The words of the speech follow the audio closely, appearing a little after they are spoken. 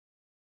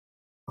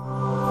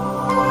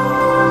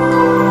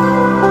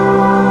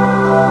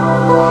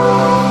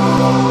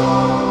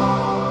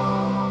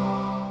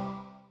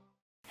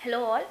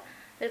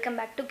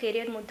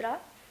Career Mudra.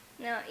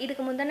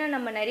 இதுக்கு முந்தின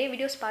நம்ம நிறைய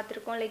வீடியோஸ்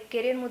பார்த்துருக்கோம். லைக்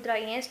கெரியர் முத்ரா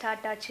ஏன்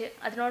ஸ்டார்ட் ஆச்சு,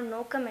 அதனோட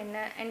நோக்கம் என்ன,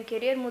 அண்ட்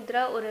கெரியர்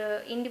முத்ரா ஒரு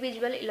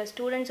இண்டிவிஜுவல் இல்லை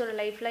ஸ்டூடெண்ட்ஸோட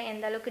லைஃப்பில்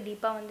எந்த அளவுக்கு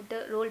டீப்பாக வந்துட்டு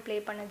ரோல் ப்ளே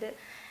பண்ணுது,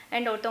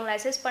 அண்ட் ஒருத்தவங்களை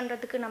அசஸ்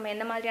பண்ணுறதுக்கு நம்ம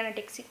எந்த மாதிரியான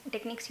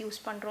டெக்னிக்ஸ்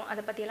யூஸ் பண்ணுறோம்,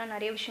 அதை பற்றியெல்லாம்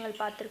நிறைய விஷயங்கள்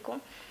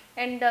பார்த்துருக்கோம்.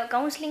 அண்ட்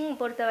கவுன்சிலிங்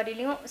பொறுத்த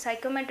வரையிலையும்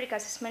சைக்கோமெட்ரிக்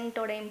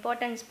அசஸ்மெண்ட்டோட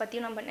இம்பார்ட்டன்ஸ்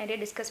பற்றியும் நம்ம நிறைய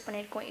டிஸ்கஸ்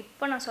பண்ணியிருக்கோம்.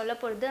 இப்போ நான் சொல்ல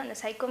போகிறது அந்த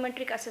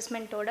சைக்கோமெட்ரிக்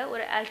அசஸ்மெண்ட்டோட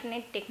ஒரு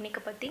ஆல்டர்னேட்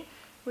டெக்னிக்கை பற்றி,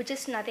 which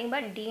is nothing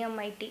but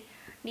DMIT.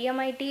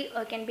 DMIT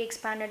can be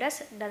expanded as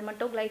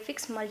dermatoglyphic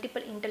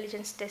multiple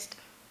intelligence test.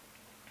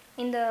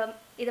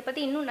 இதை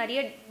பற்றி இன்னும் நிறைய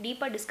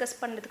டீப்பாக டிஸ்கஸ்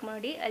பண்ணுறதுக்கு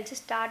முன்னாடி I'll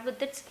just start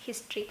with its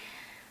history.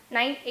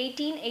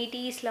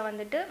 1880s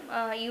வந்துட்டு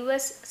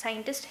US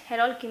சயின்டிஸ்ட்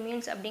ஹெரால்ட்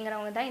கிம்யூன்ஸ்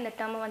அப்படிங்கிறவங்க தான் இந்த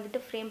டேர்மை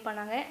வந்துட்டு ஃப்ரேம்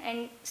பண்ணாங்க.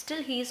 And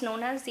still he is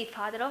known as the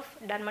father of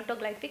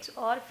டெர்மட்டோகிளைஃபிக்ஸ்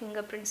R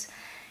finger prints.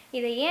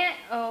 இதை ஏன்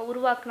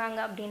உருவாக்குனாங்க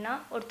அப்படின்னா,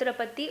 ஒருத்தரை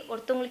பற்றி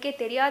ஒருத்தவங்களுக்கே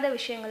தெரியாத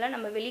விஷயங்களை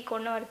நம்ம வெளியே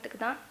கொண்டு வரத்துக்கு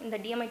தான் இந்த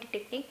DMIT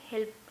டெக்னிக்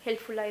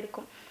ஹெல்ப்ஃபுல்லாக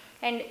இருக்கும்.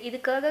 அண்ட்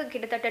இதுக்காக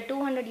கிட்டத்தட்ட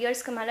 200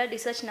 இயர்ஸ்க்கு மேலே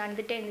ரிசர்ச்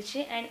நடந்துகிட்டே இருந்துச்சு.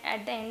 And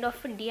at the end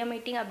of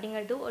DMIT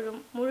அப்படிங்கிறது ஒரு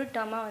முழு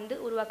டேர்மாக வந்து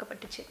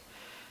உருவாக்கப்பட்டுச்சு.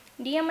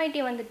 DMIT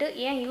வந்துட்டு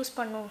ஏன் யூஸ்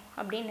பண்ணும்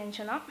அப்படின்னு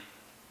நினச்சோன்னா,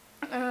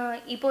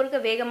 இப்போ இருக்க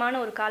வேகமான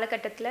ஒரு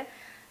காலகட்டத்தில்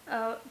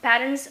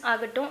பேரண்ட்ஸ்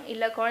ஆகட்டும்,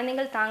 இல்லை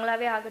குழந்தைங்கள்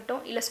தாங்களாகவே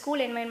ஆகட்டும், இல்லை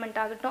ஸ்கூல் என்வைரன்மெண்ட்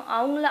ஆகட்டும்,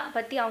 அவங்கள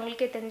பற்றி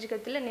அவங்களுக்கே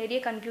தெரிஞ்சுக்கிறதுல நிறைய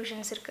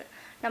கன்ஃபியூஷன்ஸ் இருக்குது.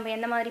 நம்ம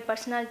எந்த மாதிரி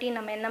பர்சனாலிட்டி,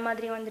 நம்ம எந்த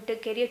மாதிரி வந்துட்டு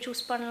கெரியர்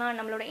சூஸ் பண்ணலாம்,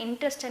 நம்மளோட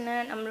இன்ட்ரெஸ்ட் என்ன,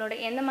 நம்மளோட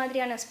எந்த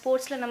மாதிரியான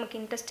ஸ்போர்ட்ஸில் நமக்கு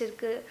இன்ட்ரெஸ்ட்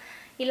இருக்குது,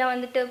 இல்லை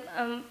வந்துட்டு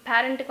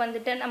பேரண்ட்டுக்கு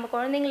வந்துட்டு நம்ம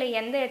குழந்தைங்களை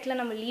எந்த இடத்துல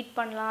நம்ம லீட்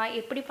பண்ணலாம்,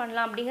 எப்படி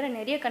பண்ணலாம் அப்படிங்கிற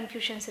நிறைய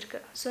கன்ஃபியூஷன்ஸ்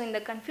இருக்குது. ஸோ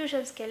இந்த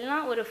கன்ஃபியூஷன்ஸ்க்கு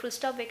எல்லாம் ஒரு ஃபுல்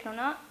ஸ்டாப்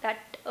வைக்கணும்னா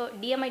that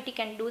DMIT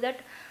can do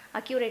that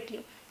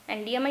accurately.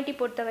 And DMIT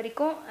பொறுத்த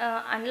வரைக்கும்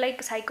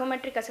அன்லைக்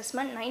சைக்கோமெட்ரிக்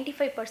அசஸ்மெண்ட்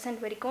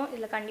 95% வரைக்கும்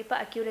இதில் கண்டிப்பாக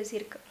அக்யூரசி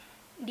இருக்குது.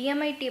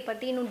 DMIT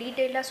பற்றி இன்னும்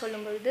டீட்டெயிலாக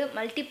சொல்லும்பொழுது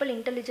மல்டிபிள்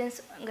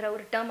இன்டெலிஜென்ஸ்ங்கிற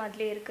ஒரு டேர்ம்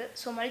அதிலே இருக்குது.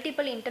 ஸோ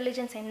மல்டிபிள்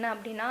இன்டெலிஜென்ஸ் என்ன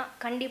அப்படின்னா,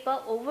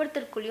 கண்டிப்பாக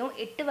ஒவ்வொருத்தருக்குள்ளேயும்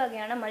 8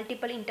 வகையான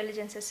மல்டிபிள்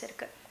இன்டெலிஜென்சஸ்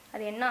இருக்குது.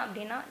 அது என்ன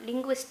அப்படின்னா,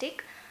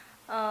 linguistic,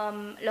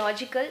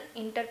 logical,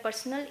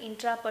 interpersonal,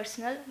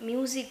 intrapersonal,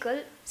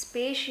 musical,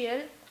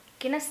 spatial,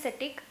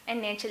 kinaesthetic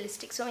and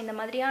naturalistic. So இந்த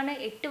மாதிரியான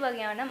 8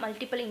 வகையான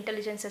மல்டிபிள்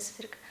இன்டெலிஜென்சஸ்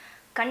இருக்குது.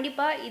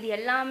 கண்டிப்பாக இது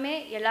எல்லாமே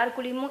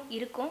எல்லாருக்குள்ளேயும்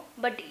இருக்கும்.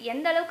 பட்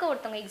எந்த அளவுக்கு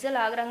ஒருத்தவங்க எக்ஸல்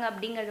ஆகுறாங்க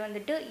அப்படிங்கிறது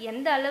வந்துட்டு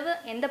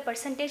எந்த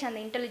பர்சன்டேஜ் அந்த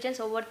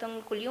இன்டெலிஜென்ஸ்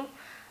ஒவ்வொருத்தவங்களுக்குள்ளேயும்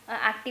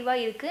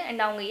ஆக்டிவாக இருக்குது,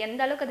 அண்ட் அவங்க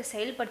எந்த அளவுக்கு அதை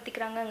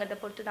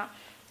செயல்படுத்திக்கிறாங்கிறத பொறுத்து தான்.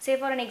 சே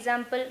ஃபார் அன்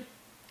எக்ஸாம்பிள்,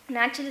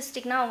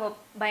 நேச்சுரலிஸ்டிக்னால் அவங்க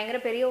பயங்கர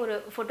பெரிய ஒரு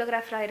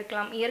ஃபோட்டோகிராஃபராக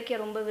இருக்கலாம், இயற்கையை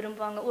ரொம்ப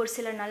விரும்புவாங்க. ஒரு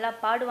சிலர் நல்லா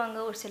பாடுவாங்க,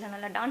 ஒரு சிலர்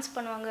நல்லா டான்ஸ்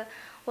பண்ணுவாங்க,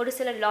 ஒரு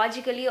சிலர்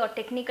லாஜிக்கலி ஒரு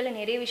டெக்னிக்கலி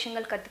நிறைய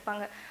விஷயங்கள்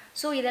கற்றுப்பாங்க.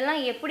 ஸோ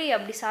இதெல்லாம் எப்படி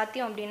அப்படி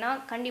சாத்தியம் அப்படின்னா,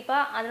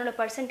 கண்டிப்பாக அதனோட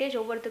பர்சன்டேஜ்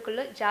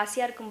ஒவ்வொருத்துக்குள்ளே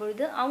ஜாஸ்தியாக இருக்கும்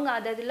பொழுது அவங்க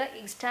அதில்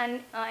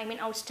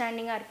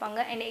அவுட்ஸ்டாண்டிங்காக இருப்பாங்க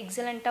அண்ட்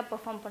எக்ஸலண்ட்டாக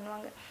பெர்ஃபார்ம்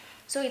பண்ணுவாங்க.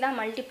 ஸோ இதான்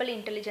மல்டிபிள்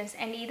இன்டெலிஜென்ஸ்.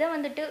 அண்ட் இதை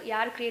வந்துட்டு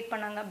யார் க்ரியேட்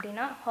பண்ணாங்க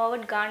அப்படின்னா,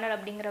 ஹார்வர்ட் கார்னர்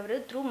அப்படிங்கிறவர்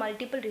த்ரூ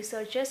மல்டிபிள்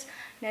ரிசர்ச்சர்ஸ்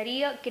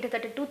நிறைய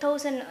கிட்டத்தட்ட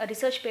 2000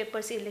 ரிசர்ச்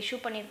பேப்பர்ஸ் இதில் இஷ்யூ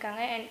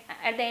பண்ணியிருக்காங்க. And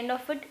at the end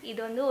of it இது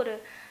வந்து ஒரு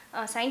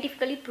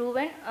சயின்டிஃபிக்கலி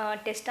ப்ரூவன்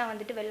டெஸ்ட்டாக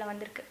வந்துட்டு வெளில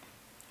வந்திருக்கு.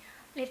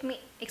 Let me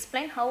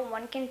explain how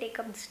one can take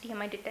up this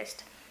DMIT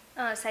test.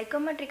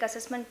 Psychometric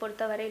assessment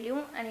பொறுத்த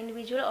வரையிலையும் an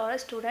individual or a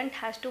student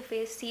has to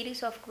face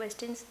series of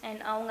questions and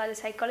அவங்க அதை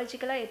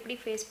சைக்காலஜிக்கலாக எப்படி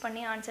ஃபேஸ்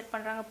பண்ணி ஆன்சர்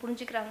பண்ணுறாங்க,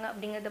 புரிஞ்சுக்கிறாங்க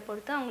அப்படிங்கிறத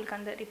பொறுத்து அவங்களுக்கு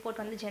அந்த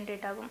ரிப்போர்ட் வந்து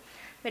ஜென்ரேட் ஆகும்.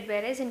 But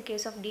whereas in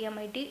case of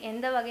DMIT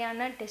எந்த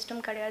வகையான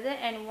டெஸ்ட்டும் கிடையாது,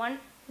 and one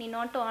need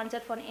not to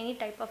answer for any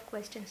type of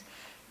questions.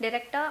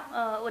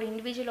 டைரெக்டாக ஒரு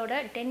இண்டிவிஜுவலோட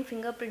 10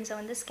 ஃபிங்கர் பிரிண்ட்ஸை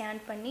வந்து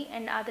ஸ்கேன் பண்ணி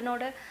அண்ட்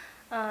அதனோட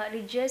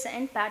ரிட்ஜஸ்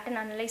அண்ட்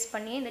பேட்டர்ன் அனலைஸ்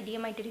பண்ணி இந்த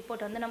DMIT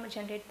ரிப்போர்ட் வந்து நம்ம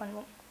ஜென்ரேட்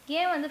பண்ணுவோம்.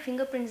 ஏன் வந்து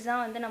ஃபிங்கர் பிரிண்ட்ஸ்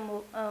தான் வந்து நம்ம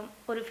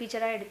ஒரு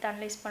ஃபீச்சராக எடுத்து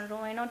அனலைஸ்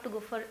பண்ணுறோம், I not to go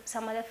for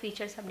some other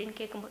features அப்படின்னு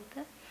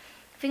கேட்கும்போது,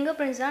 ஃபிங்கர்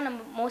பிரிண்ட்ஸ் தான் நம்ம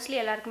மோஸ்ட்லி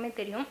எல்லாருக்குமே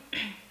தெரியும்.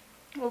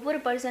 ஒவ்வொரு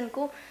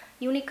பர்சனுக்கும்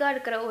யூனிக்காக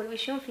இருக்கிற ஒரு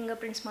விஷயம் ஃபிங்கர்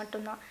பிரிண்ட்ஸ்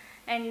மட்டும்தான்.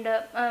 அண்ட்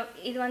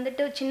இது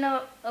வந்துட்டு சின்ன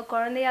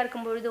குழந்தையாக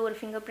இருக்கும்பொழுது ஒரு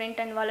ஃபிங்கர்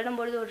பிரிண்ட் அண்ட்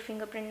வளரும்பொழுது ஒரு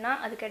ஃபிங்கர் பிரிண்ட்னா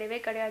அது கிடையவே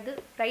கிடையாது.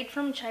 Right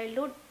from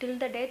childhood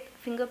till the death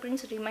finger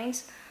prints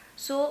remains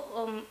so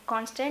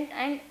constant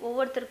and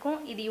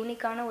ஒவ்வொருத்தருக்கும் இது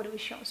யூனிக்கான ஒரு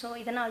விஷயம். ஸோ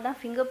இதனால தான்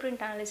ஃபிங்கர்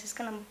பிரிண்ட்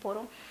அனாலிசிஸ்க்கு நம்ம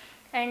போகிறோம்.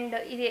 அண்ட்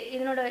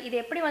இது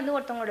எப்படி வந்து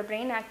ஒருத்தவங்களோட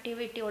பிரெயின்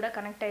ஆக்டிவிட்டியோட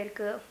கனெக்ட்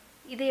ஆகிருக்கு,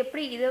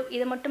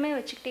 இதை மட்டுமே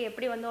வச்சுக்கிட்டு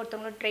எப்படி வந்து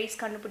ஒருத்தவங்களோட ட்ரேஸ்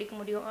கண்டுபிடிக்க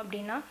முடியும்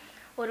அப்படின்னா,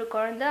 ஒரு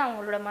குழந்தை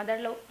அவங்களோட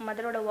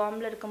மதரோட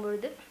வார்மில்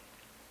இருக்கும்பொழுது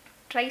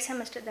try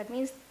semester, that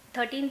means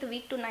 13th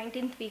week to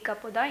 19th week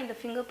அப்போ தான் இந்த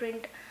ஃபிங்கர்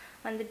பிரிண்ட்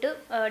வந்துட்டு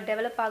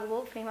டெவலப் ஆகவோ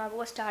ஃப்ரேம்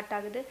ஆகவோ ஸ்டார்ட்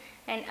ஆகுது.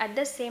 And at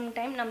the same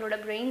time நம்மளோட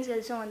பிரெயின்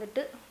செல்ஸும்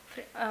வந்துட்டு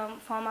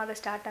ஃபார்ம் ஆக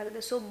ஸ்டார்ட் ஆகுது.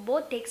 So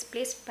both takes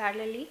place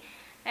பேரலலி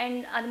and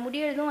அது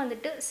முடியறதும்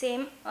வந்துட்டு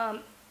சேம்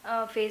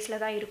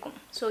ஃபேஸில் தான் இருக்கும்.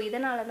 ஸோ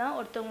இதனால தான்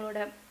ஒருத்தவங்களோட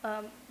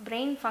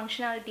பிரெயின்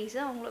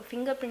ஃபங்க்ஷனாலிட்டிஸை அவங்களோட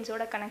ஃபிங்கர்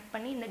பிரிண்ட்ஸோட கனெக்ட்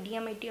பண்ணி இந்த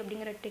DMIT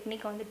அப்படிங்கிற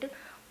டெக்னிக்கை வந்துட்டு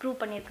ப்ரூவ்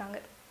பண்ணியிருக்காங்க.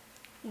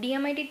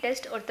 DMIT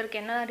டெஸ்ட்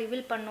ஒருத்தருக்கு என்ன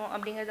ரிவீல் பண்ணும்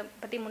அப்படிங்கிறத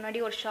பற்றி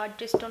முன்னாடி ஒரு ஷார்ட்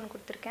டெஸ்ட் ஒன்று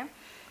கொடுத்துருக்கேன்.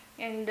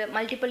 அண்ட்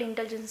மல்டிபிள்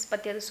இன்டெலிஜென்ஸ்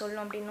பற்றி அது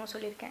சொல்லணும் அப்படின்னும்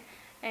சொல்லியிருக்கேன்.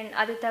 அண்ட்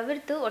அது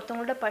தவிர்த்து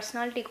ஒருத்தவங்களோட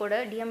பர்சனாலிட்டி கூட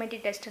DMIT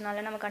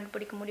டெஸ்ட்னால நம்ம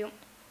கண்டுபிடிக்க முடியும்.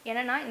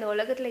 ஏன்னா இந்த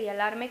உலகத்தில்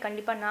எல்லாருமே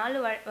கண்டிப்பாக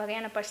 4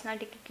 வகையான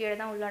பர்சனாலிட்டிக்கு கீழே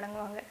தான்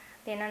உள்ளடங்குவாங்க.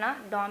 அது என்னென்னா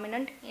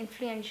dominant,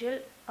 influential,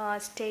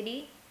 steady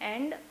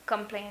and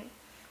complaint.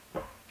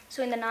 So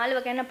இந்த 4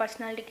 வகையான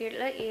பர்சனாலிட்டி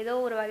கீழே ஏதோ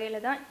ஒரு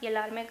வகையில் தான்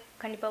எல்லாருமே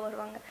கண்டிப்பாக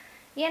வருவாங்க.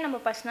 ஏன் நம்ம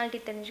பர்சனாலிட்டி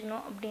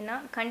தெரிஞ்சுக்கணும் அப்படின்னா,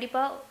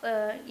 கண்டிப்பாக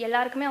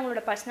எல்லாருக்குமே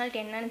அவங்களோட பர்சனாலிட்டி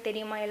என்னன்னு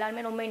தெரியுமா?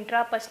 எல்லாருமே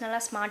ரொம்ப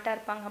பர்சனலாக ஸ்மார்ட்டாக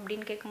இருப்பாங்க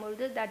அப்படின்னு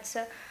கேட்கும்பொழுது that's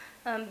a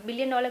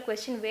 $1,000,000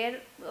 question where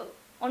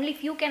only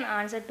few can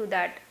answer to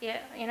that.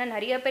 ஏன்னா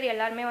நிறைய பேர்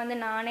எல்லாருமே வந்து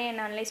நானே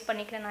என்ன அனலைஸ்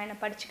பண்ணிக்கிறேன், நான் என்ன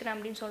படிச்சுக்கிறேன்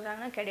அப்படின்னு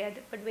சொல்கிறாங்கன்னா கிடையாது.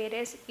 But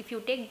வேறேஸ் if you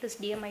take this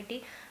DMIT,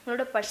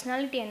 உங்களோட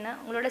பர்சனாலிட்டி என்ன,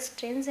 உங்களோட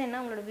ஸ்ட்ரென்த்ஸ்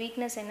என்ன, உங்களோட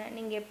வீக்னஸ் என்ன,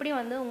 நீங்கள் எப்படி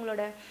வந்து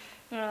உங்களோட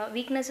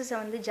வீக்னஸஸை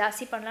வந்து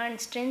ஜாஸ்தி பண்ணலாம்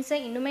அண்ட் ஸ்ட்ரென்த்ஸை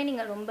இன்னுமே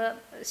நீங்கள் ரொம்ப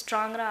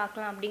ஸ்ட்ராங்காக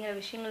ஆக்கலாம் அப்படிங்கிற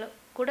விஷயங்களை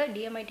கூட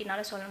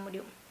DMITனால் சொல்ல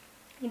முடியும்.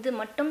 இது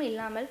மட்டும்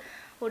இல்லாமல்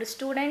ஒரு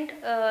ஸ்டூடெண்ட்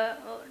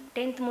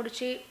 10th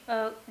முடித்து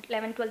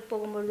 11th 12th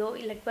போகும்பொழுதோ,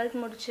 இல்லை 12th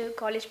முடித்து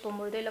காலேஜ்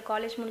போகும்பொழுதோ, இல்லை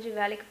காலேஜ் முடித்து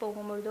வேலைக்கு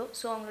போகும்பொழுதோ,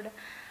 ஸோ அவங்களோட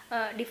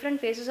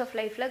டிஃப்ரெண்ட் ஃபேஸஸ் ஆஃப்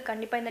லைஃப்பில்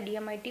கண்டிப்பாக இந்த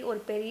DMIT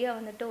ஒரு பெரிய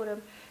வந்துட்டு ஒரு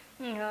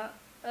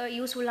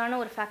யூஸ்ஃபுல்லான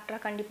ஒரு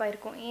ஃபேக்டராக கண்டிப்பாக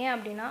இருக்கும். ஏன்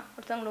அப்படின்னா,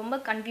 ஒருத்தவங்க ரொம்ப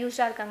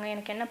கன்ஃபியூஸ்டாக இருக்காங்க,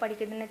 எனக்கு என்ன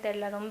படிக்கிறதுன்னு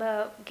தெரில, ரொம்ப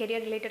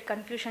கெரியர் ரிலேட்டட்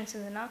கன்ஃபியூஷன்ஸ்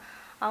இருந்ததுன்னா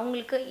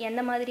அவங்களுக்கு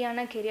எந்த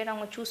மாதிரியான கெரியர்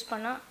அவங்க சூஸ்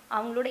பண்ணால்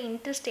அவங்களோட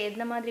இன்ட்ரெஸ்ட்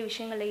எந்த மாதிரி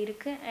விஷயங்களில்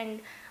இருக்குது அண்ட்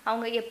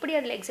அவங்க எப்படி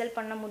அதில் எக்ஸல்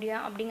பண்ண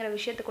முடியும் அப்படிங்கிற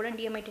விஷயத்தை கூட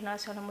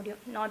DMITனால் சொல்ல முடியும்.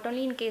 Not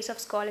only in case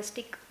of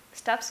scholastic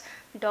stubs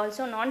but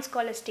also நான்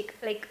ஸ்காலஸ்டிக்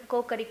லைக்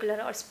கோ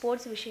கரிக்குலர் ஆர்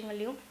ஸ்போர்ட்ஸ்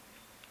விஷயங்கள்லையும்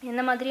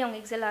எந்த மாதிரி அவங்க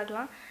எக்ஸல்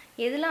ஆகலாம்,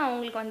 எதில்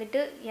அவங்களுக்கு வந்துட்டு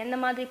எந்த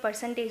மாதிரி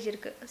பர்சன்டேஜ்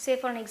இருக்குது. சே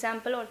ஃபார் அன்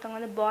எக்ஸாம்பிள், ஒருத்தவங்க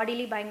வந்து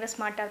பாடிலி பயங்கர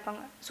ஸ்மார்ட்டாக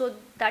இருப்பாங்க. So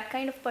that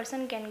kind of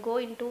person can go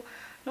in to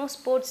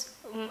sports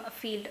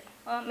field.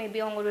 Maybe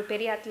அவங்க ஒரு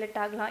பெரிய அத்லெட்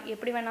ஆகலாம்,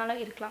 எப்படி வேணாலும்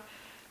இருக்கலாம்.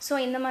 ஸோ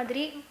இந்த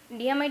மாதிரி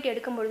DMIT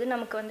எடுக்கும்பொழுது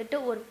நமக்கு வந்துட்டு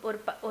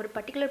ஒரு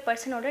பர்டிகுலர்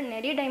பர்சனோட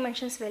நிறைய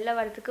டைமென்ஷன்ஸ் வெளில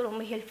வரதுக்கு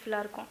ரொம்ப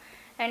ஹெல்ப்ஃபுல்லாக இருக்கும்.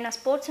 அண்ட் நான்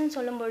ஸ்போர்ட்ஸ்ன்னு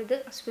சொல்லும்பொழுது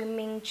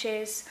ஸ்விம்மிங்,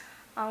 செஸ்,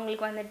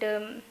 அவங்களுக்கு வந்துட்டு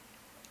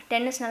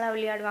டென்னிஸ் நல்லா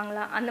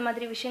விளையாடுவாங்களா, அந்த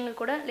மாதிரி விஷயங்கள்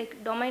கூட like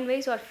domain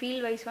wise R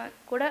field wise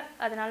கூட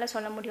அதனால்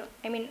சொல்ல முடியும்.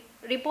 ஐ மீன்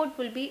report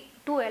will be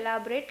two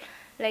elaborate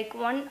like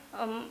one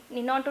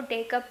நீ not to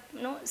take up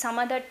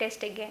some other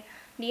test again.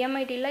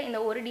 DMITயில் இந்த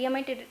ஒரு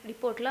DMIT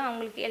ரிப்போர்ட்டில்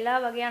அவங்களுக்கு எல்லா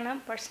வகையான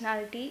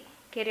பர்சனாலிட்டி,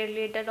 கெரியர்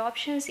ரிலேட்டட்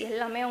ஆப்ஷன்ஸ்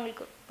எல்லாமே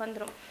அவங்களுக்கு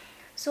வந்துடும்.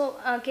 ஸோ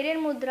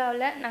கெரியர்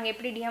முத்ராவில் நாங்கள்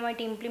எப்படி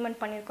DMIT இம்ப்ளிமெண்ட்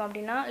பண்ணியிருக்கோம்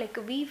அப்படின்னா, லைக்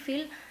வி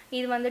ஃபீல்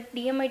இது வந்து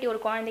DMIT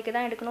ஒரு குழந்தைக்கு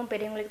தான் எடுக்கணும்,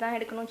 பெரியவங்களுக்கு தான்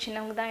எடுக்கணும்,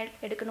 சின்னவங்க தான்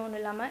எடுக்கணும்னு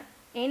இல்லாமல்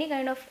any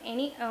kind of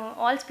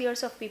all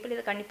Spears of people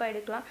இதை கண்டிப்பாக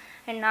எடுக்கலாம்.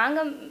 அண்ட்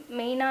நாங்கள்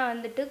மெயினாக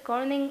வந்துட்டு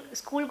குழந்தைங்க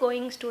ஸ்கூல்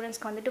கோயிங்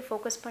ஸ்டூடெண்ட்ஸ்க்கு வந்துட்டு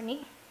ஃபோக்கஸ் பண்ணி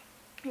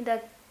இதை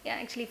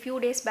ஆக்சுவலி ஃபியூ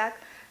டேஸ் பேக்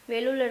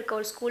வேலூரில் இருக்க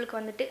ஒரு ஸ்கூலுக்கு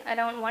வந்துட்டு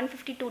அரௌண்ட்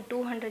 150 to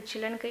 200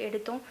 சில்ட்ரனுக்கு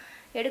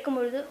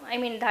எடுக்கும்பொழுது ஐ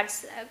mean that's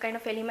kind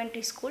of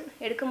elementary school.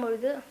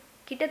 எடுக்கும்பொழுது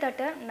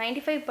கிட்டத்தட்ட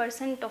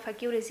 95% ஆஃப்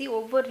அக்யூரசி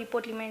ஒவ்வொரு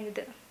ரிப்போர்ட்லேயுமே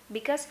இருந்தது.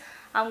 பிகாஸ்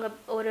அவங்க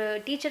ஒரு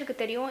டீச்சருக்கு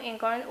தெரியும் என்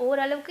குழந்தை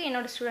ஓரளவுக்கு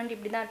என்னோடய ஸ்டூடெண்ட்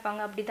இப்படி தான்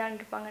இருப்பாங்க, அப்படி தான்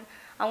இருப்பாங்க.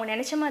 அவங்க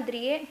நினச்ச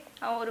மாதிரியே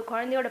ஒரு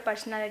குழந்தையோட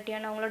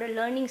பர்சனாலிட்டியான அவங்களோட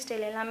லேர்னிங்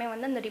ஸ்டைல் எல்லாமே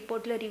வந்து அந்த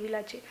ரிப்போர்ட்டில் ரிவீல்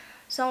ஆச்சு.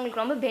 ஸோ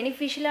அவங்களுக்கு ரொம்ப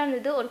பெனிஃபிஷியலாக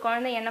இருந்தது. ஒரு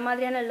குழந்தை என்ன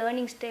மாதிரியான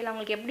லேர்னிங் ஸ்டைல்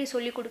அவங்களுக்கு எப்படி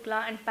சொல்லிக்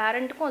கொடுக்கலாம் அண்ட்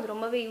பேரண்ட்டுக்கும் அது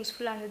ரொம்பவே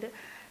யூஸ்ஃபுல்லாக இருந்தது.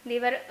 they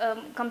were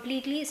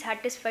completely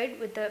satisfied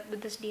with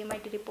this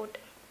DMIT report.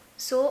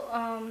 So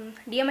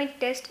DMIT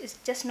test is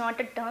just not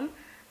a term.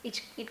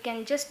 It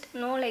can just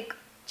like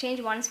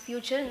change one's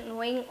future,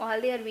 knowing all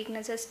their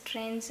weaknesses,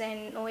 strengths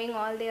and knowing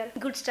all their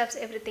good stuffs,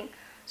 everything.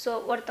 So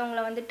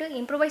ஒருத்தவங்களை வந்துட்டு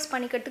improvise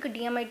பண்ணிக்கிறதுக்கு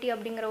DMIT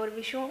அப்படிங்கிற ஒரு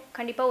விஷயம்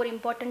கண்டிப்பாக ஒரு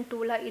important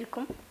டூலாக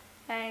இருக்கும்.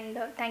 And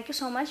thank you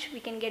so much.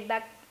 We can get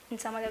back in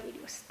some other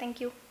videos. Thank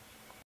you.